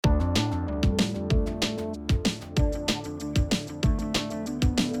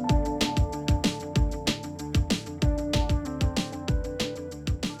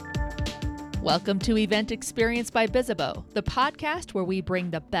Welcome to Event Experience by Bizzabo, the podcast where we bring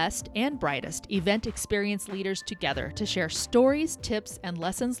the best and brightest event experience leaders together to share stories, tips, and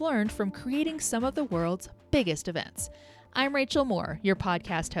lessons learned from creating some of the world's biggest events. I'm Rachel Moore, your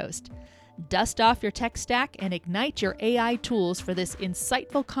podcast host. Dust off your tech stack and ignite your AI tools for this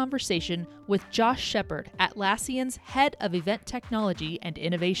insightful conversation with Josh Shepard, Atlassian's Head of Event Technology and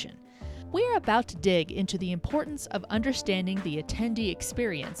Innovation. We're about to dig into the importance of understanding the attendee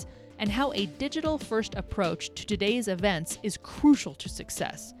experience and how a digital-first approach to today's events is crucial to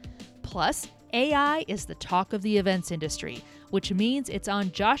success. Plus, AI is the talk of the events industry, which means it's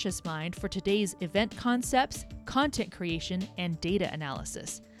on Josh's mind for today's event concepts, content creation, and data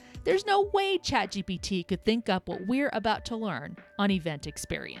analysis. There's no way ChatGPT could think up what we're about to learn on Event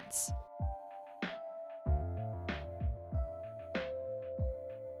Experience.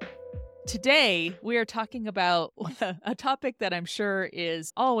 Today, we are talking about a topic that I'm sure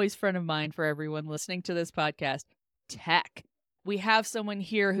is always front of mind for everyone listening to this podcast, tech. We have someone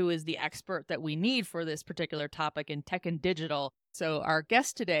here who is the expert that we need for this particular topic in tech and digital. So our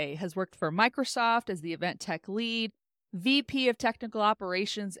guest today has worked for Microsoft as the event tech lead, VP of Technical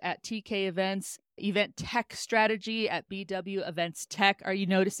Operations at TK Events, Event Tech Strategy at BW Events Tech. Are you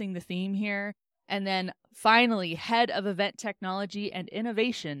noticing the theme here? And then finally, Head of Event Technology and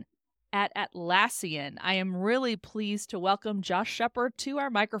Innovation at Atlassian. I am really pleased to welcome Josh Shepard to our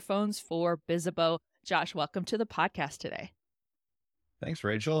microphones for Bizzabo. Josh, welcome to the podcast today. Thanks,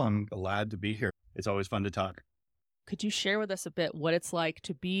 Rachel. I'm glad to be here. It's always fun to talk. Could you share with us a bit what it's like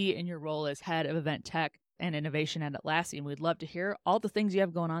to be in your role as Head of Event Tech and Innovation at Atlassian? We'd love to hear all the things you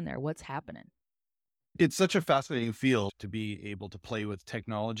have going on there. What's happening? It's such a fascinating field to be able to play with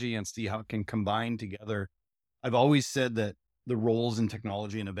technology and see how it can combine together. I've always said that the roles in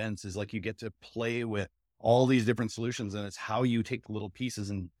technology and events is like you get to play with all these different solutions, and it's how you take the little pieces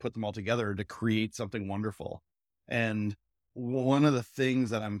and put them all together to create something wonderful. And one of the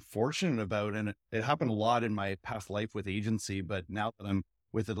things that I'm fortunate about, and it happened a lot in my past life with agency, but now that I'm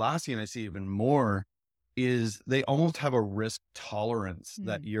with Atlassian, I see even more, is they almost have a risk tolerance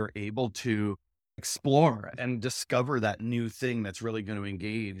that you're able to explore and discover that new thing that's really going to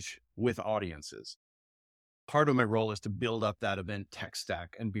engage with audiences. Part of my role is to build up that event tech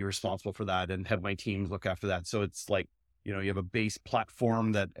stack and be responsible for that and have my teams look after that. So it's like, you have a base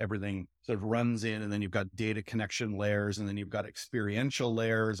platform that everything sort of runs in, and then you've got data connection layers, and then you've got experiential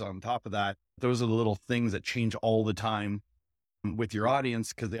layers on top of that. Those are the little things that change all the time with your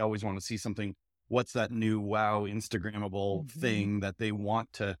audience because they always want to see something. What's that new wow Instagrammable thing that they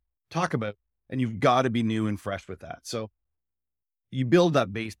want to talk about? And you've got to be new and fresh with that. So you build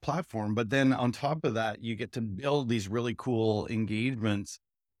that base platform, but then on top of that, you get to build these really cool engagements.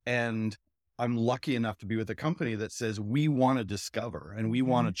 And I'm lucky enough to be with a company that says, we want to discover and we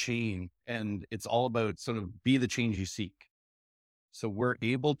want to change. And it's all about sort of be the change you seek. So we're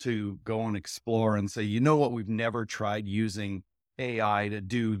able to go and explore and say, you know what, we've never tried using AI to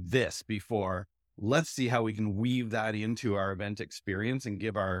do this before. Let's see how we can weave that into our event experience and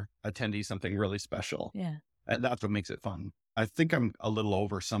give our attendees something really special. Yeah. And that's what makes it fun. I think I'm a little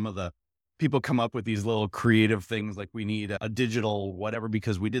over some of the people come up with these little creative things like we need a digital whatever,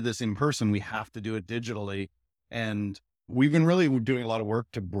 because we did this in person, we have to do it digitally. And we've been really doing a lot of work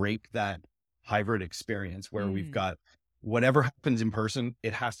to break that hybrid experience where we've got whatever happens in person,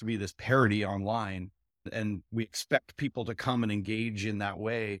 it has to be this parody online. And we expect people to come and engage in that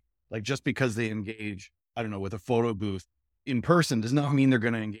way. Like just because they engage, I don't know, with a photo booth in person does not mean they're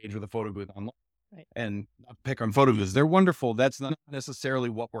going to engage with a photo booth online. Right. And not pick on photo booths. They're wonderful. That's not necessarily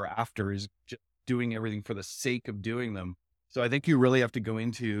what we're after, is just doing everything for the sake of doing them. So I think you really have to go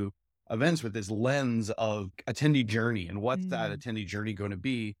into events with this lens of attendee journey and what's that attendee journey going to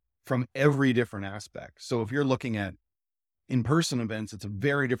be from every different aspect. So if you're looking at in-person events, it's a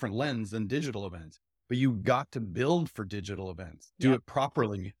very different lens than digital events, but you've got to build for digital events, do it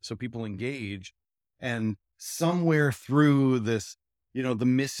properly so people engage. And somewhere through this, the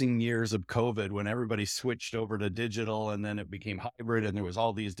missing years of COVID when everybody switched over to digital and then it became hybrid and there was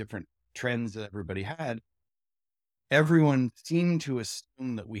all these different trends that everybody had, everyone seemed to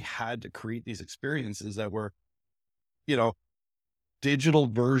assume that we had to create these experiences that were, digital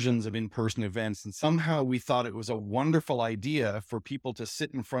versions of in-person events. And somehow we thought it was a wonderful idea for people to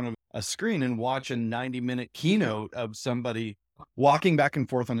sit in front of a screen and watch a 90-minute keynote of somebody walking back and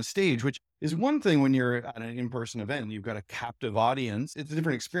forth on a stage, which is one thing when you're at an in-person event, you've got a captive audience. It's a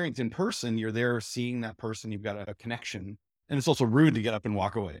different experience in person. You're there seeing that person, you've got a connection. And it's also rude to get up and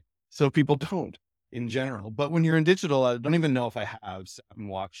walk away. So people don't in general. But when you're in digital, I don't even know if I have sat and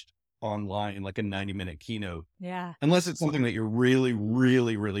watched online like a 90-minute keynote. Yeah. Unless it's something that you're really,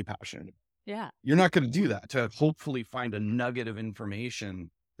 really, really passionate about. Yeah. You're not going to do that to hopefully find a nugget of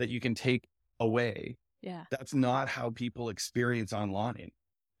information that you can take away. Yeah. That's not how people experience online.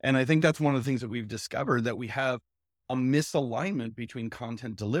 And I think that's one of the things that we've discovered, that we have a misalignment between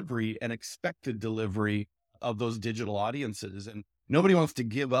content delivery and expected delivery of those digital audiences. And nobody wants to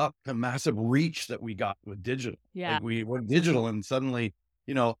give up the massive reach that we got with digital. Yeah. Like we were digital and suddenly,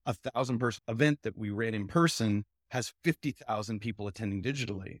 a 1,000-person event that we ran in person has 50,000 people attending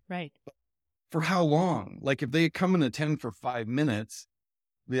digitally. Right. For how long? Like if they come and attend for 5 minutes,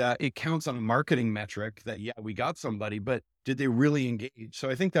 it counts on a marketing metric that, we got somebody, but did they really engage? So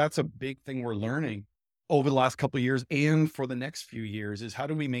I think that's a big thing we're learning over the last couple of years and for the next few years, is how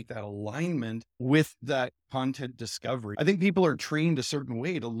do we make that alignment with that content discovery? I think people are trained a certain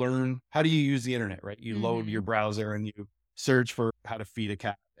way to learn, how do you use the internet, right? You load your browser and you search for how to feed a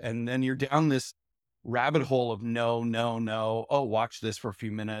cat. And then you're down this rabbit hole of no. Oh, watch this for a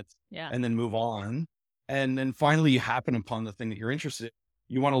few minutes and then move on. And then finally you happen upon the thing that you're interested in.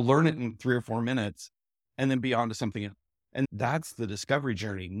 You want to learn it in 3 or 4 minutes and then be on to something else. And that's the discovery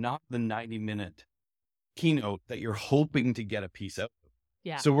journey, not the 90-minute keynote that you're hoping to get a piece out of.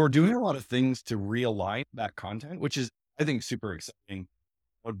 Yeah. So we're doing a lot of things to realign that content, which is, I think, super exciting.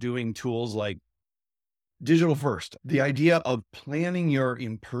 Of doing tools like digital first, the idea of planning your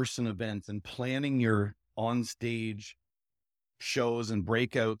in-person events and planning your on-stage shows and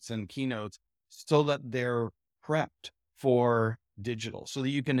breakouts and keynotes so that they're prepped for digital, so that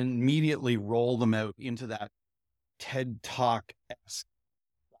you can immediately roll them out into that TED Talk-esque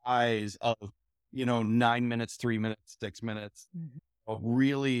size of, 9 minutes, 3 minutes, 6 minutes of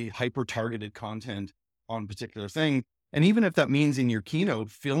really hyper-targeted content on particular thing. And even if that means in your keynote,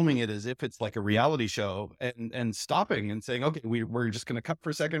 filming it as if it's like a reality show and stopping and saying, okay, we're just going to cut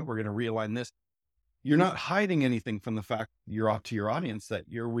for a second. We're going to realign this. You're not hiding anything from the fact you're off to your audience, that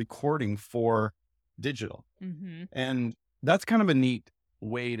you're recording for digital. And that's kind of a neat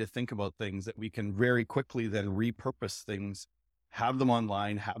way to think about things, that we can very quickly then repurpose things, have them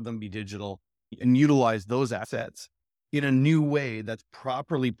online, have them be digital, and utilize those assets in a new way that's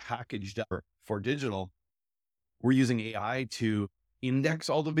properly packaged up for digital. We're using AI to index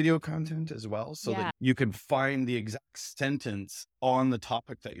all the video content as well, so that you can find the exact sentence on the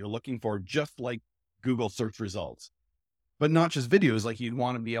topic that you're looking for, just like Google search results, but not just videos. Like you'd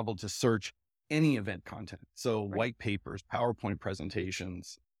want to be able to search any event content. So white papers, PowerPoint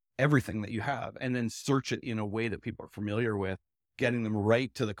presentations, everything that you have, and then search it in a way that people are familiar with, getting them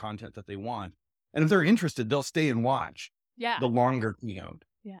right to the content that they want. And if they're interested, they'll stay and watch the longer keynote.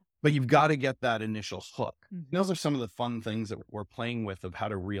 But you've got to get that initial hook. Those are some of the fun things that we're playing with, of how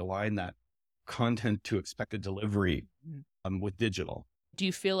to realign that content to expected delivery with digital. Do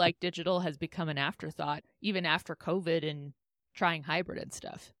you feel like digital has become an afterthought, even after COVID and trying hybrid and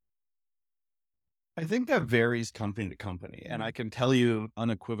stuff? I think that varies company to company. And I can tell you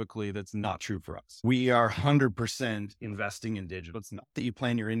unequivocally that's not true for us. We are 100% investing in digital. It's not that you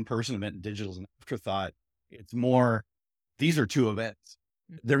plan your in-person event and digital is an afterthought. It's more, these are 2 events.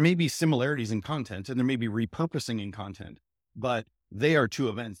 There may be similarities in content and there may be repurposing in content, but they are 2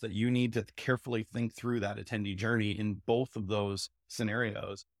 events that you need to carefully think through that attendee journey in both of those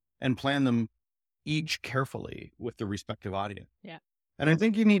scenarios and plan them each carefully with the respective audience. And I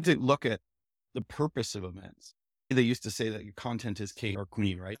think you need to look at the purpose of events. They used to say that your content is king or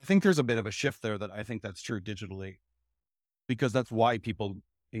queen, right? I think there's a bit of a shift there, that I think that's true digitally, because that's why people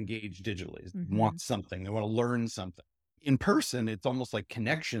engage digitally. They want something, they want to learn something. In person, it's almost like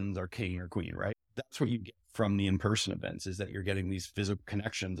connections are king or queen, right? That's what you get from the in-person events, is that you're getting these physical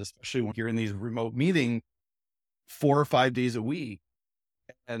connections, especially when you're in these remote meetings 4 or 5 days a week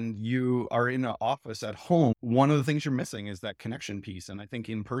and you are in an office at home. One of the things you're missing is that connection piece. And I think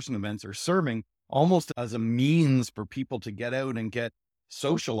in-person events are serving almost as a means for people to get out and get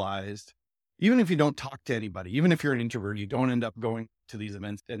socialized. Even if you don't talk to anybody, even if you're an introvert, you don't end up going to these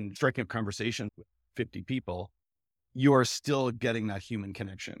events and striking up conversation with 50 people. You are still getting that human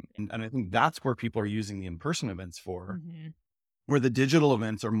connection. And I think that's where people are using the in-person events for, where the digital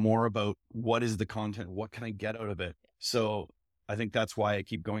events are more about what is the content? What can I get out of it? So I think that's why I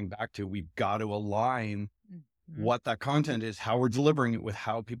keep going back to, we've got to align what that content is, how we're delivering it with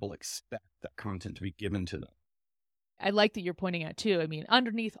how people expect that content to be given to them. I like that you're pointing out too. I mean,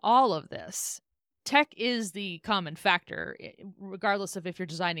 underneath all of this, tech is the common factor, regardless of if you're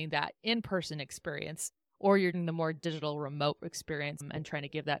designing that in-person experience or you're doing the more digital remote experience and trying to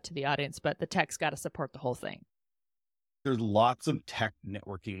give that to the audience, but the tech's got to support the whole thing. There's lots of tech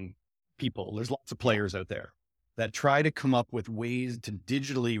networking people. There's lots of players out there that try to come up with ways to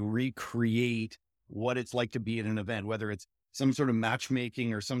digitally recreate what it's like to be at an event, whether it's some sort of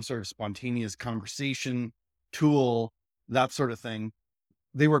matchmaking or some sort of spontaneous conversation tool, that sort of thing.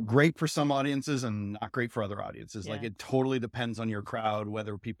 They were great for some audiences and not great for other audiences. Like Yeah. it totally depends on your crowd,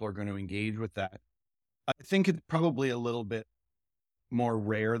 whether people are going to engage with that. I think it's probably a little bit more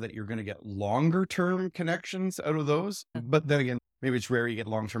rare that you're going to get longer term connections out of those. But then again, maybe it's rare you get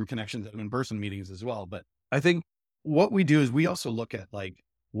long-term connections out of in-person meetings as well. But I think what we do is we also look at like,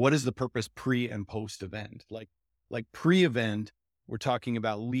 what is the purpose pre and post event? Like pre-event, we're talking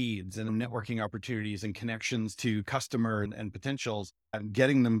about leads and networking opportunities and connections to customer and potentials and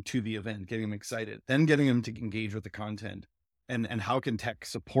getting them to the event, getting them excited, then getting them to engage with the content and how can tech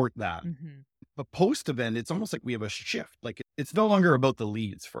support that? Mm-hmm. But post event, it's almost like we have a shift. Like it's no longer about the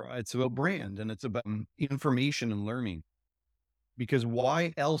leads it's about brand and it's about information and learning. Because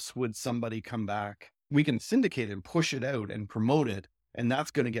why else would somebody come back? We can syndicate and push it out and promote it, and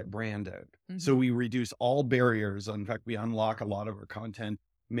that's going to get brand out. Mm-hmm. So we reduce all barriers. In fact, we unlock a lot of our content,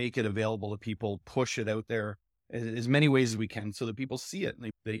 make it available to people, push it out there as many ways as we can so that people see it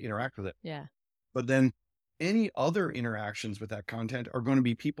and they interact with it. Yeah. But then any other interactions with that content are going to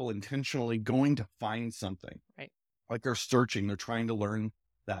be people intentionally going to find something. Right. Like they're searching, they're trying to learn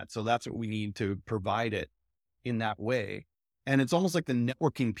that. So that's what we need to provide it in that way. And it's almost like the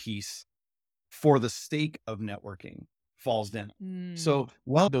networking piece for the sake of networking falls down. So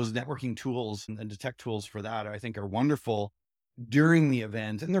while those networking tools and the tech tools for that, I think are wonderful during the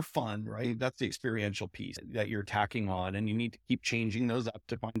event and they're fun, right? That's the experiential piece that you're tacking on and you need to keep changing those up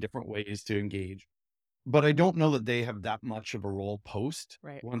to find different ways to engage. But I don't know that they have that much of a role post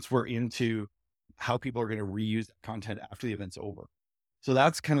once we're into how people are going to reuse that content after the event's over. So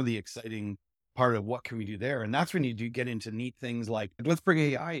that's kind of the exciting part of what can we do there. And that's when you do get into neat things like, let's bring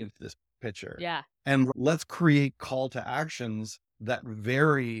AI into this picture. Yeah. And let's create call to actions that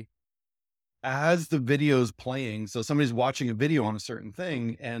vary as the video's playing. So somebody's watching a video on a certain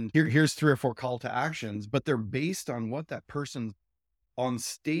thing and here's 3 or 4 call to actions, but they're based on what that person on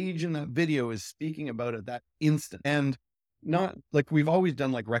stage in that video is speaking about at that instant. And not like we've always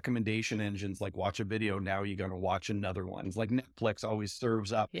done like recommendation engines, like watch a video. Now you're going to watch another one. It's like Netflix always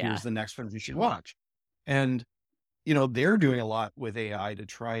serves up. Yeah. Here's the next one you should watch. And, you know, they're doing a lot with AI to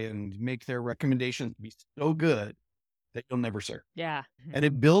try and make their recommendations be so good that you'll never search. Yeah. And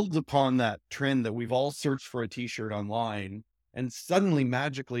it builds upon that trend that we've all searched for a t-shirt online. And suddenly,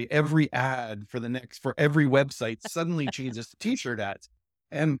 magically, every ad for every website suddenly changes to t-shirt ads.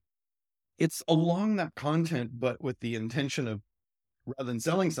 And it's along that content, but with the intention of, rather than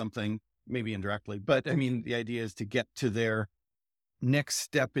selling something, maybe indirectly, but I mean, the idea is to get to their next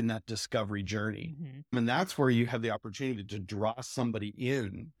step in that discovery journey. Mm-hmm. And that's where you have the opportunity to draw somebody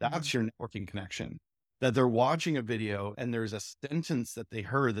in. That's your networking connection, that they're watching a video and there's a sentence that they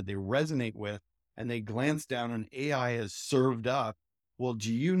heard that they resonate with. And they glance down and AI has served up. Well,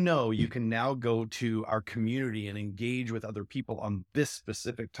 do you know you can now go to our community and engage with other people on this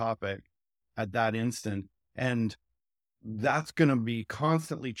specific topic at that instant? And that's going to be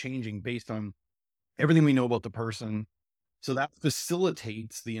constantly changing based on everything we know about the person. So that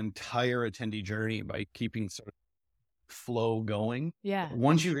facilitates the entire attendee journey by keeping sort of flow going. Yeah.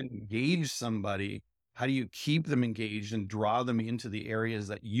 Once you engage somebody, how do you keep them engaged and draw them into the areas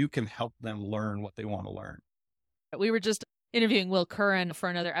that you can help them learn what they want to learn? We were just interviewing Will Curran for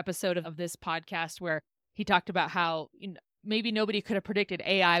another episode of this podcast where he talked about how maybe nobody could have predicted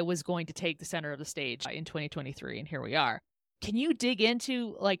AI was going to take the center of the stage in 2023, and here we are. Can you dig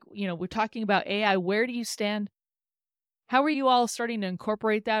into, like, we're talking about AI. Where do you stand? How are you all starting to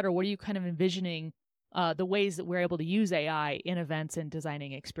incorporate that, or what are you kind of envisioning the ways that we're able to use AI in events and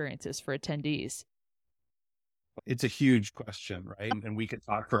designing experiences for attendees? It's a huge question, right? And we could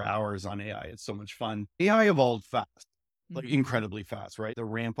talk for hours on AI. It's so much fun. AI evolved fast, like incredibly fast, right? The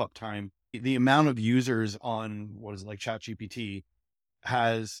ramp up time, the amount of users on like ChatGPT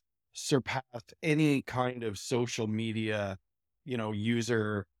has surpassed any kind of social media,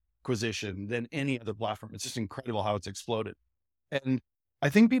 user acquisition than any other platform. It's just incredible how it's exploded. And I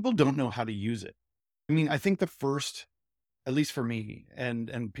think people don't know how to use it. I mean, I think the first, at least for me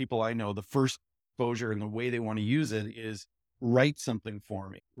and people I know, the first exposure and the way they want to use it is write something for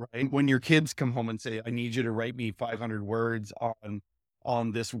me, right? When your kids come home and say, I need you to write me 500 words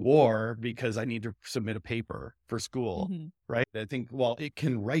on this war because I need to submit a paper for school, right? I think, well, it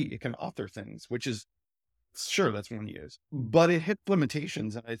can author things, which is, sure, that's one use, but it hit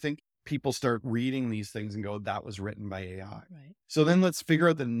limitations. And I think people start reading these things and go, that was written by AI. Right. So then let's figure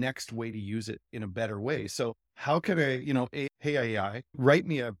out the next way to use it in a better way. So how can I, hey, AI, write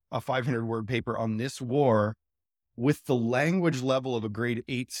me a 500 word paper on this war with the language level of a grade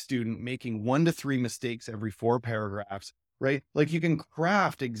 8 student making 1 to 3 mistakes every 4 paragraphs, right? Like you can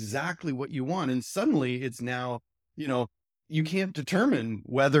craft exactly what you want. And suddenly it's now, you know, you can't determine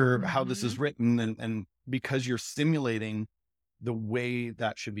whether how this is written and because you're simulating the way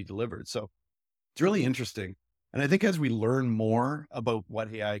that should be delivered. So it's really interesting. And I think as we learn more about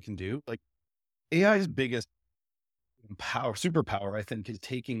what AI can do, like AI's biggest superpower, I think, is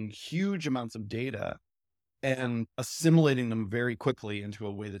taking huge amounts of data and assimilating them very quickly into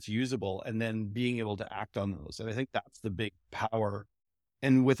a way that's usable and then being able to act on those. And I think that's the big power.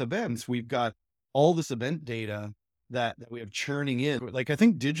 And with events, we've got all this event data that we have churning in. Like I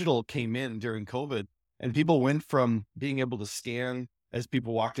think digital came in during COVID and people went from being able to scan as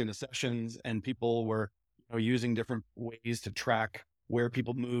people walked into sessions and people were using different ways to track where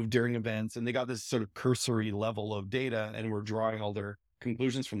people moved during events. And they got this sort of cursory level of data and were drawing all their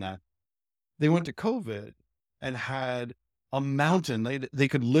conclusions from that. They went to COVID and had a mountain. They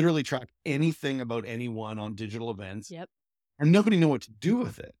could literally track anything about anyone on digital events. Yep. And nobody knew what to do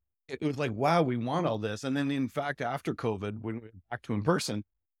with it. It was like, wow, we want all this. And then in fact, after COVID, when we went back to in person,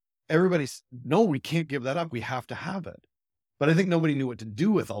 everybody's, no, we can't give that up. We have to have it. But I think nobody knew what to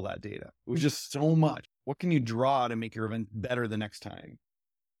do with all that data. It was just so much. What can you draw to make your event better the next time?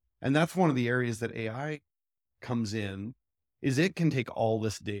 And that's one of the areas that AI comes in, is it can take all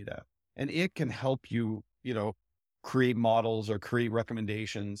this data and it can help you, create models or create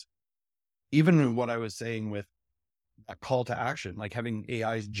recommendations. Even what I was saying with a call to action, like having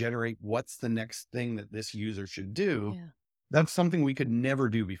AIs generate what's the next thing that this user should do. Yeah. That's something we could never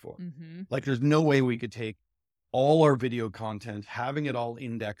do before. Like there's no way we could take all our video content, having it all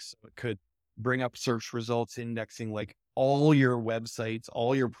indexed. So it could bring up search results, indexing like all your websites,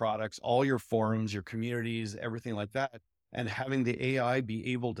 all your products, all your forums, your communities, everything like that. And having the AI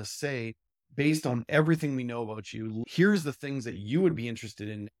be able to say, based on everything we know about you, here's the things that you would be interested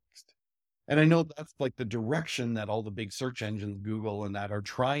in next. And I know that's like the direction that all the big search engines, Google and that, are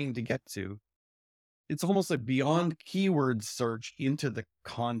trying to get to. It's almost like beyond keyword search into the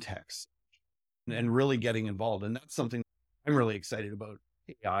context and really getting involved. And that's something I'm really excited about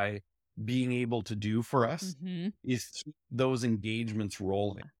AI being able to do for us, is those engagements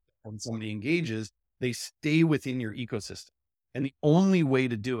rolling. When somebody engages, they stay within your ecosystem. And the only way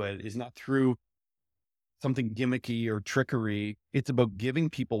to do it is not through something gimmicky or trickery. It's about giving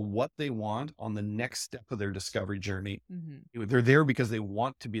people what they want on the next step of their discovery journey. They're there because they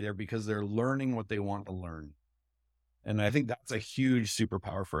want to be there, because they're learning what they want to learn. And I think that's a huge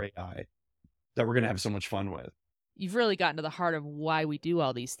superpower for AI that we're going to have so much fun with. You've really gotten to the heart of why we do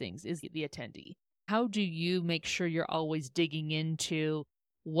all these things, is the attendee. How do you make sure you're always digging into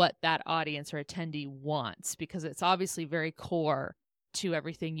what that audience or attendee wants? Because it's obviously very core to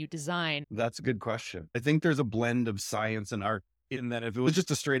everything you design. That's a good question. I think there's a blend of science and art in that. If it was just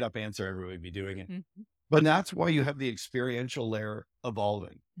a straight up answer, everybody would be doing it. But that's why you have the experiential layer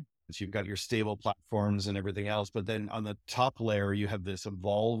evolving. So you've got your stable platforms and everything else, but then on the top layer, you have this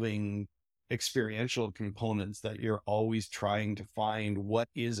evolving experiential components that you're always trying to find. What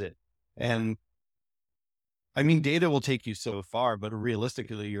is it? And I mean, data will take you so far, but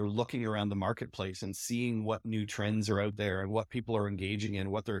realistically, you're looking around the marketplace and seeing what new trends are out there and what people are engaging in,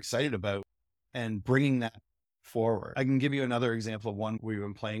 what they're excited about, and bringing that forward. I can give you another example of one we've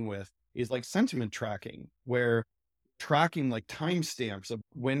been playing with, is like sentiment tracking, where tracking like timestamps of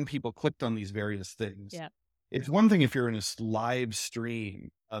when people clicked on these various things. Yeah. It's one thing if you're in a live stream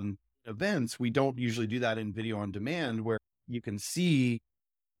events, we don't usually do that in video on demand, where you can see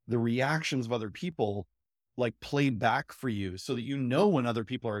the reactions of other people like played back for you so that when other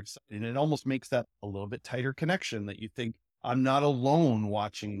people are excited. And it almost makes that a little bit tighter connection, that you think, I'm not alone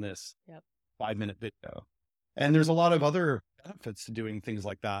watching this 5-minute video. And there's a lot of other benefits to doing things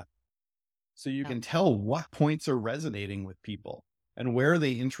like that. So you can tell what points are resonating with people and where are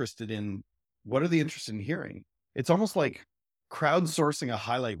they interested in, what are they interested in hearing? It's almost like crowdsourcing a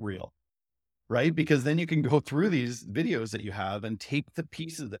highlight reel, right? Because then you can go through these videos that you have and take the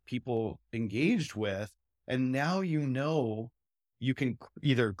pieces that people engaged with. And now you can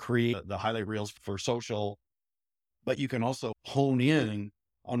either create the highlight reels for social, but you can also hone in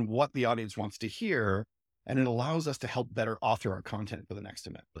on what the audience wants to hear. And it allows us to help better author our content for the next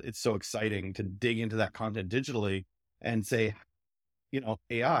event. It's so exciting to dig into that content digitally and say,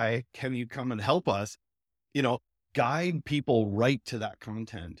 AI, can you come and help us, guide people right to that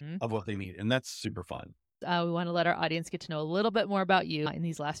content of what they need. And that's super fun. We want to let our audience get to know a little bit more about you in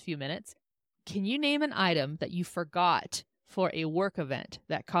these last few minutes. Can you name an item that you forgot for a work event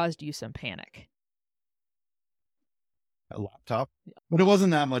that caused you some panic? a laptop. But it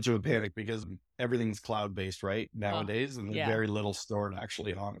wasn't that much of a panic because everything's cloud-based, right? Nowadays, and there's yeah. very little stored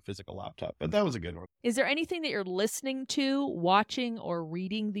actually on a physical laptop. But that was a good one. Is there anything that you're listening to, watching, or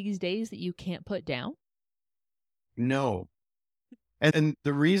reading these days that you can't put down? No. And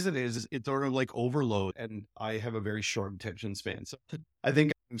the reason is it's sort of like overload, and I have a very short attention span. So I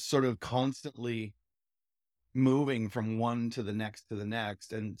think I'm sort of constantly moving from one to the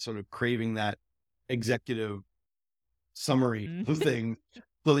next and sort of craving that executive summary of things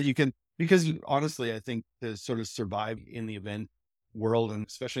so that you can, because honestly, I think to sort of survive in the event world, and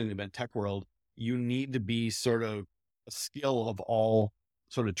especially in the event tech world, you need to be sort of a skill of all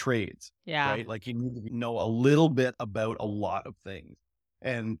sort of trades, Yeah. right? Like you need to know a little bit about a lot of things.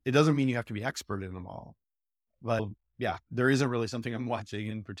 And it doesn't mean you have to be expert in them all. But yeah, there isn't really something I'm watching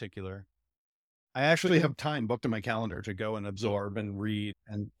in particular. I actually have time booked in my calendar to go and absorb and read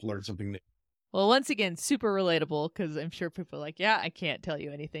and learn something new. Well, once again, super relatable, because I'm sure people are like, yeah, I can't tell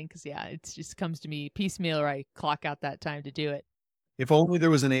you anything because, yeah, it just comes to me piecemeal, or I clock out that time to do it. If only there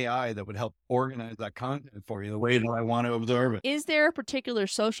was an AI that would help organize that content for you the way that I want to absorb it. Is there a particular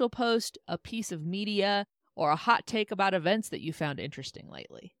social post, a piece of media, or a hot take about events that you found interesting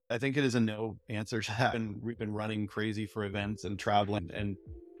lately? I think it is a no answer to that. And we've been running crazy for events and traveling and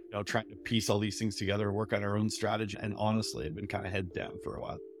trying to piece all these things together, work on our own strategy. And honestly, I've been kind of head down for a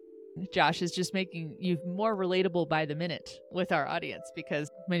while. Josh is just making you more relatable by the minute with our audience,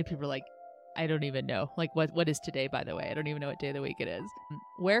 because many people are like, I don't even know. Like, what is today, by the way? I don't even know what day of the week it is.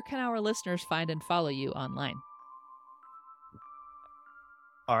 Where can our listeners find and follow you online?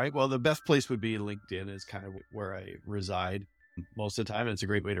 All right. Well, the best place would be LinkedIn is kind of where I reside most of the time. It's a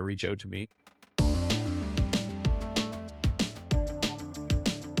great way to reach out to me.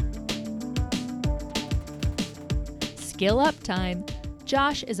 Skill up time.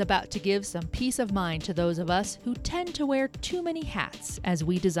 Josh is about to give some peace of mind to those of us who tend to wear too many hats as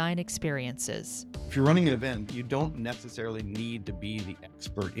we design experiences. If you're running an event, you don't necessarily need to be the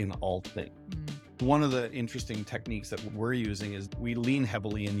expert in all things. One of the interesting techniques that we're using is we lean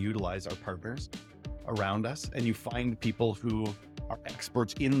heavily and utilize our partners around us, and you find people who are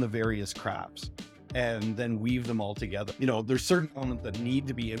experts in the various crafts and then weave them all together. There's certain elements that need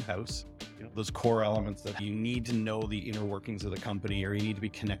to be in-house, those core elements that you need to know the inner workings of the company, or you need to be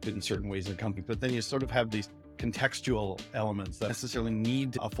connected in certain ways in the company. But then you sort of have these contextual elements that necessarily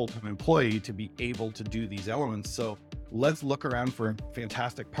need a full-time employee to be able to do these elements. So let's look around for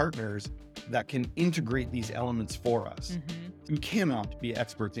fantastic partners that can integrate these elements for us. You cannot be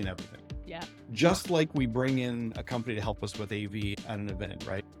experts in everything. Yeah. Just like we bring in a company to help us with AV at an event,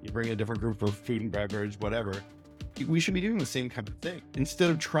 right? You bring a different group for food and beverage, whatever. We should be doing the same kind of thing instead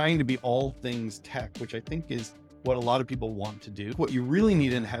of trying to be all things tech, which I think is what a lot of people want to do. What you really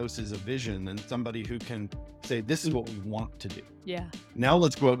need in-house is a vision and somebody who can say, this is what we want to do. Yeah. Now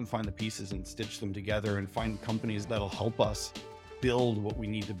let's go out and find the pieces and stitch them together and find companies that'll help us build what we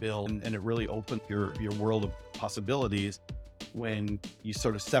need to build. And it really opens your world of possibilities when you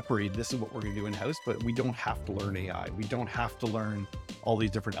sort of separate, this is what we're going to do in-house, but we don't have to learn AI. We don't have to learn all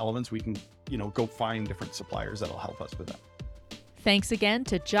these different elements. We can, go find different suppliers that'll help us with that. Thanks again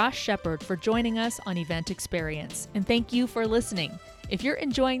to Josh Shepard for joining us on Event Experience. And thank you for listening. If you're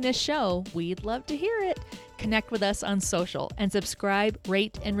enjoying this show, we'd love to hear it. Connect with us on social and subscribe,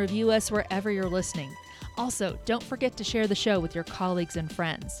 rate, and review us wherever you're listening. Also, don't forget to share the show with your colleagues and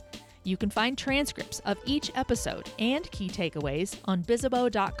friends. You can find transcripts of each episode and key takeaways on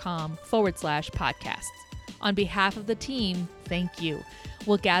bizzabo.com/podcasts. On behalf of the team, thank you.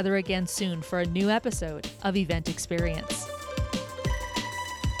 We'll gather again soon for a new episode of Event Experience.